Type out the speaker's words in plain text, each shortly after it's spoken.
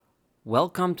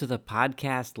Welcome to the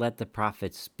podcast, Let the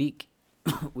Prophets Speak.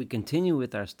 We continue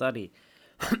with our study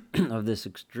of this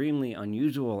extremely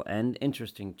unusual and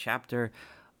interesting chapter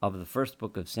of the first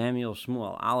book of Samuel,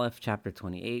 Shmuel Aleph, chapter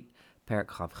 28, Perek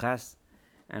Chav Ches,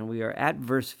 and we are at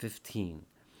verse 15.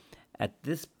 At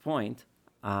this point,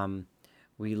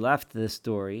 we left this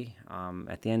story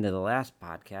at the end of the last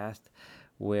podcast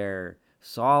where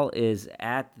Saul is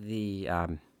at the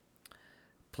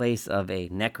place of a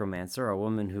necromancer, a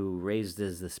woman who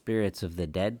raises the spirits of the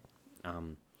dead.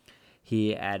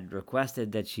 He had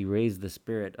requested that she raise the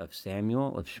spirit of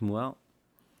Samuel, of Shmuel.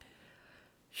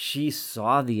 She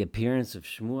saw the appearance of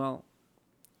Shmuel,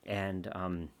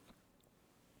 and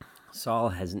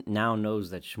Saul now knows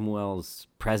that Shmuel's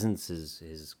presence,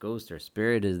 his ghost or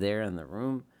spirit, is there in the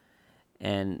room.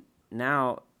 And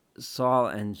now Saul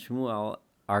and Shmuel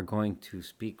are going to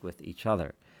speak with each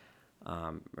other.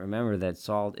 Remember that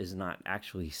Saul is not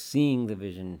actually seeing the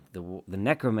vision. The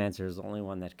necromancer is the only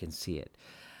one that can see it.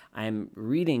 I'm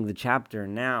reading the chapter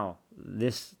now,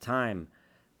 this time,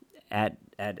 at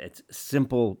its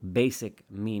simple, basic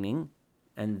meaning,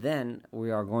 and then we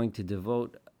are going to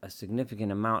devote a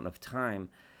significant amount of time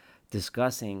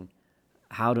discussing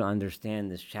how to understand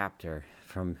this chapter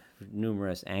from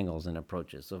numerous angles and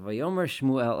approaches. So, Vayomer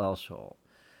Shmuel el Shaul.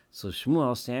 So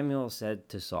Samuel said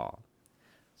to Saul,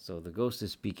 so the ghost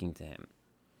is speaking to him.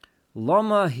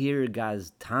 Loma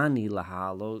hirgaztani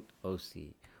lahalot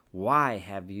osi. Why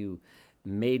have you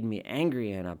made me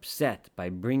angry and upset by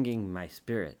bringing my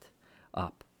spirit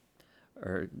up?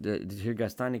 Or the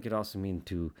hirgaztani could also mean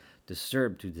to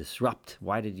disturb, to disrupt.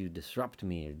 Why did you disrupt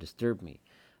me or disturb me?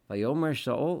 Vayomer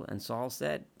Shaul, and Saul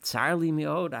said, Tsar li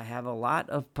mi'od, I have a lot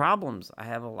of problems. I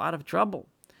have a lot of trouble.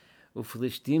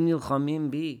 Uflishtim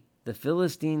nilchamim bi. The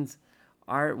Philistines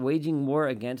are waging war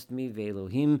against me,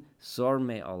 ve'Elohim sor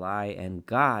me olai, and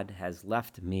God has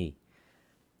left me.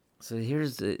 So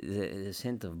here's this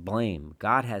hint of blame.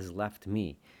 God has left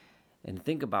me. And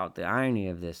think about the irony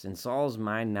of this. In Saul's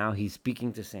mind, now he's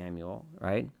speaking to Samuel,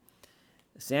 right?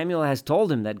 Samuel has told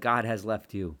him that God has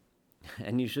left you,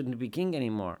 and you shouldn't be king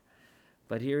anymore.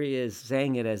 But here he is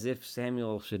saying it as if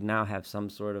Samuel should now have some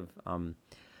sort of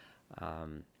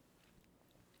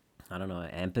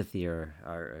empathy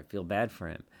or feel bad for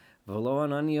him. V'lo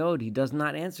ananiod, he does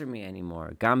not answer me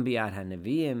anymore. Gam bi'at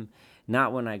haneviyim,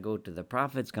 not when I go to the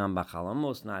prophets. Gam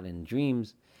b'chalamos, not in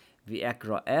dreams. V'ek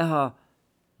ra'eh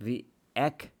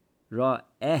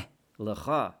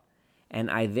lecha,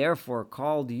 and I therefore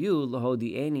called you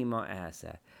lahodieni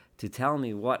ma'aseh, to tell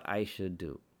me what I should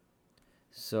do.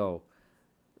 So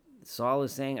Saul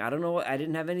is saying, I don't know, I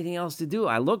didn't have anything else to do.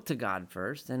 I looked to God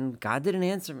first, and God didn't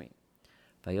answer me.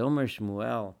 Vayomer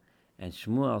Shmuel, and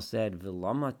Shmuel said,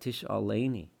 V'lama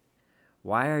tish'aleni,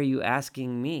 why are you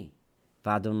asking me?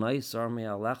 V'Adonai sar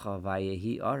me'alecha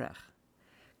v'yehi arech.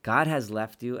 God has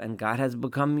left you, and God has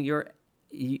become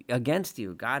against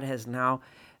you. God has now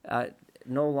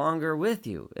no longer with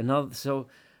you. So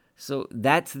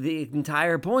that's the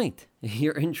entire point.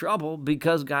 You're in trouble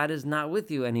because God is not with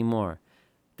you anymore.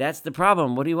 That's the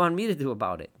problem. What do you want me to do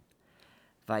about it?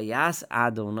 Vayas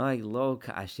Adonai lo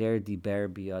ka'asher diber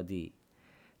biyadi.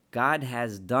 God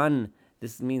has done,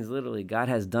 this means literally, God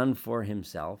has done for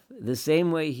himself the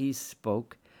same way he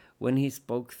spoke when he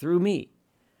spoke through me.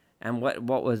 And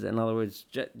what was, in other words,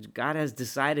 God has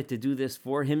decided to do this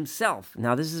for himself.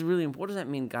 Now, this is really important. What does that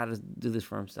mean, God has to do this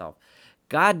for himself?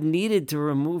 God needed to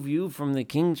remove you from the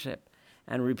kingship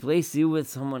and replace you with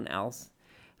someone else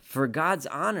for God's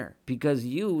honor, because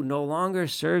you no longer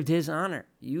served his honor.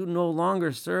 You no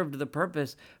longer served the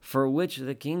purpose for which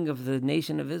the king of the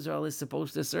nation of Israel is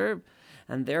supposed to serve.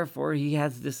 And therefore, he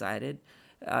has decided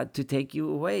to take you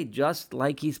away, just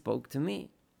like he spoke to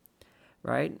me.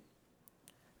 Right?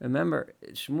 Remember,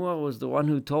 Shmuel was the one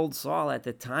who told Saul at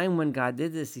the time when God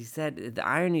did this. He said, the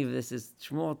irony of this is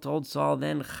Shmuel told Saul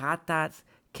then, Chatat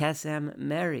kesem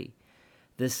meri,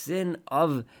 the sin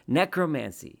of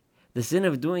necromancy. The sin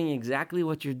of doing exactly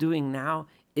what you're doing now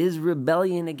is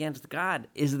rebellion against God,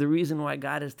 is the reason why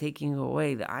God is taking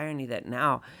away. The irony that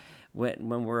now,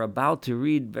 when we're about to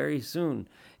read very soon,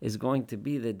 is going to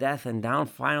be the death and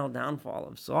final downfall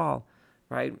of Saul,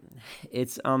 right?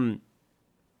 It's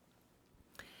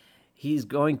he's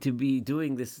going to be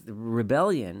doing this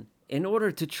rebellion in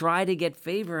order to try to get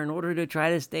favor, in order to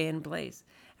try to stay in place.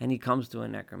 And he comes to a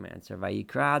necromancer.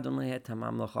 God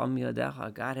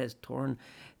has torn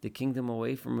the kingdom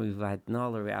away from you,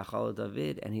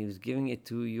 and he was giving it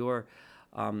to your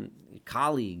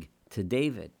colleague, to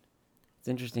David. It's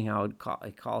interesting how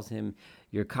it calls him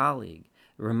your colleague,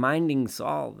 reminding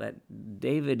Saul that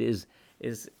David is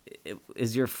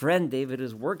your friend. David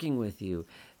is working with you.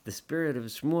 The spirit of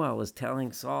Shmuel is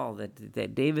telling Saul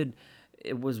that David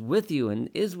was with you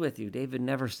and is with you. David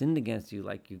never sinned against you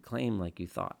like you claim, like you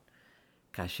thought.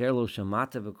 Kasher lo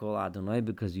shamata b'kol Adonai,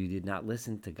 because you did not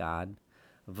listen to God.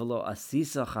 V'lo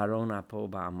asisa charon apo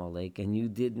ba'Amalek, and you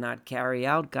did not carry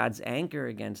out God's anger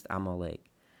against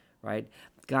Amalek, right?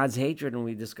 God's hatred, and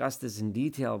we discussed this in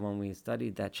detail when we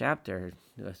studied that chapter.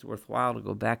 It's worthwhile to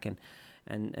go back and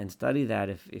study that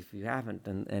if you haven't,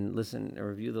 and listen or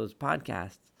review those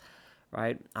podcasts,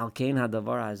 right?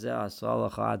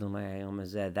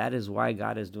 That is why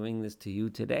God is doing this to you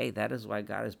today. That is why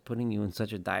God is putting you in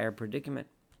such a dire predicament.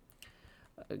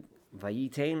 And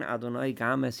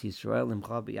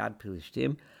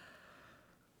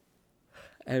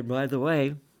by the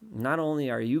way, not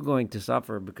only are you going to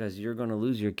suffer because you're going to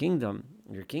lose your kingdom,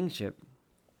 your kingship,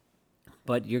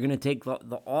 but you're going to take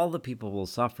all the people will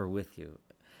suffer with you.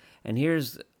 And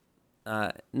here's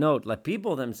note, like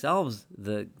people themselves,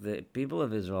 the people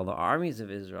of Israel, the armies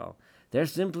of Israel, they're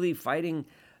simply fighting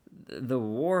the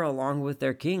war along with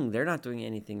their king. They're not doing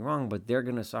anything wrong, but they're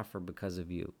going to suffer because of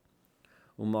you.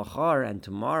 Umachar, and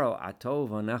tomorrow, atov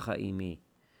anecha imi,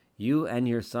 you and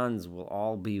your sons will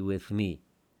all be with me.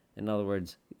 In other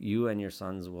words, you and your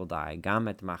sons will die.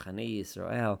 Gamet Machane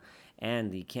Yisrael, and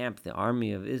the camp, the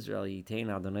army of Israel, Yitein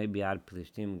Adonai biad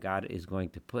Plishtim, God is going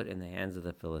to put in the hands of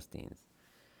the Philistines.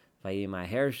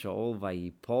 Vayimaher Shaul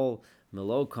vayipol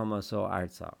melo kamaso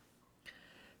arza.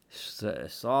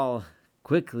 Saul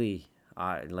quickly,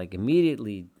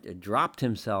 immediately, dropped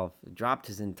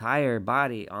his entire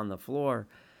body on the floor,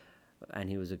 and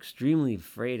he was extremely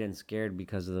afraid and scared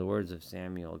because of the words of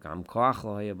Samuel. Gam koach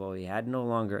lo hayabo, he had no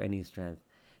longer any strength.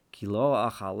 Kilo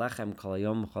achal lechem kol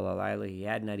hayom kol halayla, he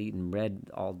had not eaten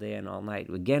bread all day and all night.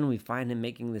 Again, we find him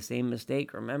making the same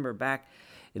mistake. Remember back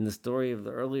in the story of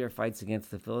the earlier fights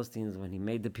against the Philistines when he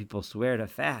made the people swear to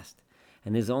fast.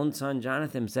 And his own son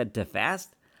Jonathan said, to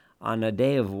fast on a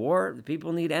day of war? The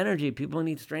people need energy. People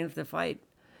need strength to fight.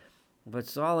 But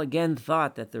Saul again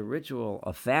thought that the ritual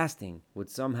of fasting would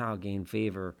somehow gain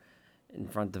favor in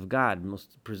front of God.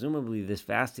 Most presumably, this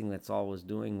fasting that Saul was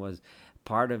doing was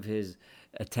part of his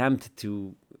attempt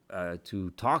to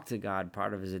talk to God,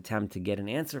 part of his attempt to get an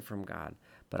answer from God.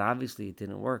 But obviously, it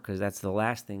didn't work, because that's the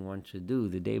last thing one should do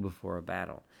the day before a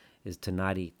battle, is to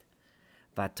not eat.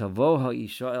 Vatavo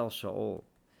ha'isha el Shaul,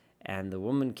 and the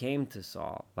woman came to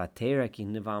Saul, Vatera ki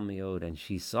nival miod, and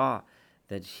she saw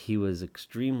that he was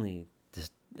extremely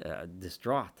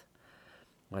distraught.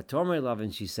 Vatomer love,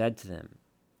 and she said to them,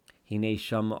 Hine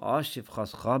shama'ah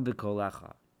shivchascha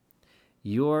b'kolecha,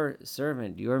 your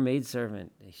servant, your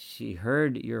maidservant, she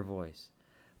heard your voice.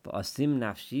 V'asim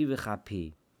nafshi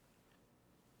v'chapi,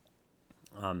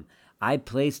 I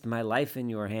placed my life in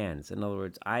your hands. In other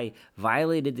words, I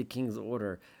violated the king's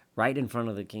order right in front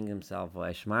of the king himself.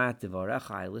 I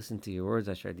listened to your words.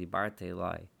 Asher dibarte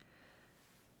elai.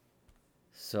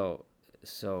 So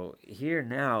here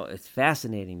now it's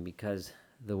fascinating, because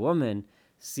the woman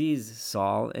sees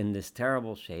Saul in this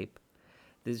terrible shape.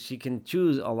 She can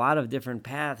choose a lot of different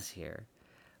paths here,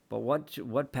 but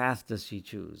what path does she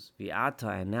choose?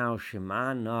 Vi'ata, and now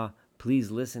Shema,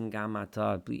 please listen,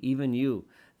 Gamata, even you,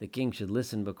 the king, should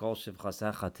listen, B'kol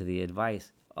shivchasecha, to the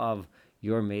advice of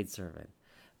your maidservant.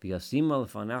 V'yasima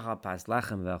l'fanecha pas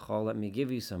lechem ve'achol, let me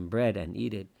give you some bread and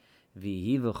eat it.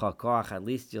 V'hivucha koach, at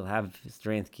least you'll have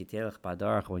strength, kitelech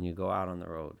badarach, when you go out on the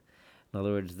road. In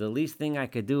other words, the least thing I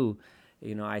could do,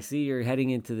 I see you're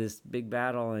heading into this big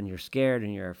battle and you're scared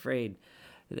and you're afraid.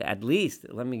 At least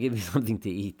let me give you something to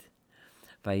eat.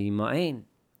 Vayima'in,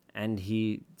 and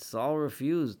Saul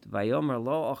refused. Vayomer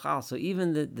lo ochal. So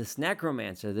even this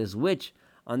necromancer, this witch,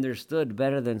 understood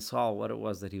better than Saul what it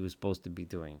was that he was supposed to be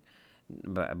doing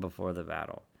before the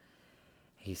battle.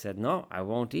 He said, no, I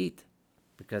won't eat,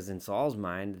 because in Saul's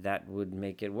mind that would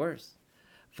make it worse.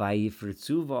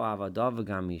 Vayifritzu vo avadav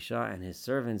v'gam, and his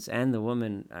servants and the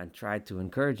woman tried to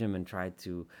encourage him and tried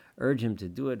to urge him to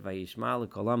do it. Vayishma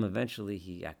l'kolam, eventually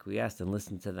he acquiesced and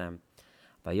listened to them.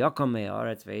 Vayokom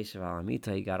me'aretz ve'eshav al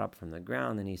amita, he got up from the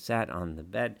ground and he sat on the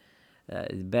bed.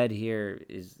 The bed here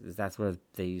is that's where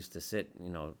they used to sit,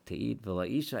 to eat.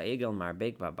 V'la'isha egel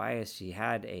marbek babayas, she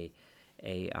had a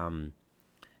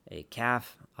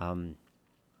calf, a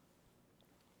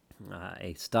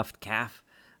stuffed calf,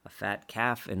 a fat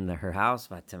calf in her house,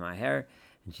 Vatemaher,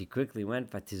 and she quickly went,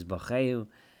 Vatizbacheu,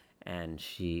 and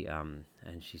she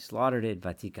slaughtered it,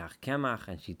 Vatikach Kemach,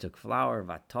 and she took flour,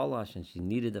 Vatolash, and she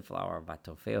kneaded the flour,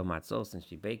 Vatofeo Matzos, and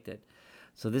she baked it.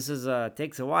 So this is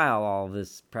takes a while, all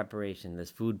this preparation,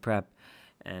 this food prep,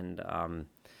 and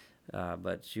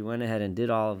But she went ahead and did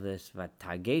all of this.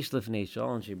 Vatagesh lifnei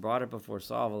Shaul, and she brought it before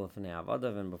Saul, v'lifnei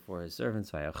avadav, and before his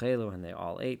servants, vayachelu, and they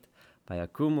all ate.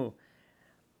 Vayakumu,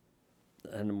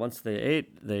 and once they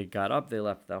ate, they got up, they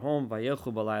left the home.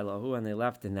 Vayechu b'laylahu, and they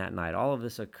left in that night. All of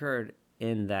this occurred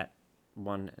in that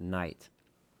one night.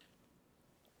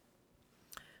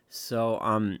 So,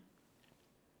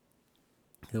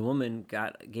 the woman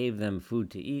gave them food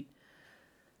to eat,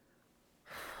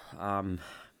 to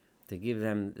give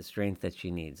them the strength that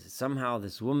she needs. Somehow,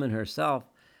 this woman herself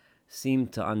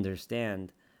seemed to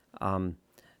understand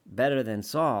better than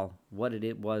Saul what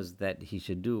it was that he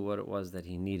should do, what it was that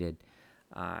he needed,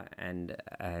 and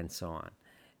so on.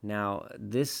 Now,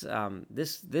 this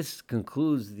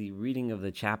concludes the reading of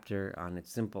the chapter on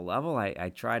its simple level.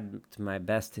 I tried to my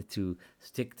best to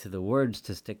stick to the words,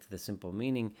 to stick to the simple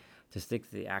meaning, to stick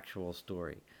to the actual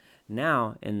story.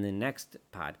 Now, in the next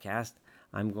podcast,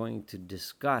 I'm going to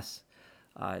discuss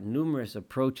numerous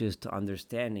approaches to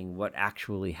understanding what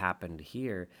actually happened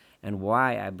here and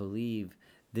why I believe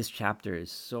this chapter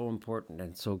is so important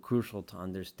and so crucial to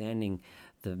understanding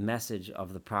the message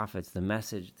of the prophets,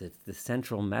 the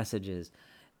central messages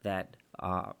that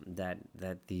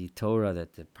the Torah,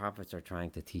 that the prophets are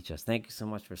trying to teach us. Thank you so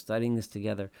much for studying this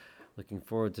together. Looking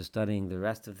forward to studying the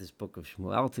rest of this book of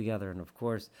Shmuel together, and of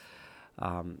course,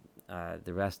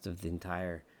 the rest of the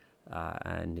entire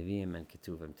Nevi'im and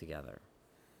Ketuvim together.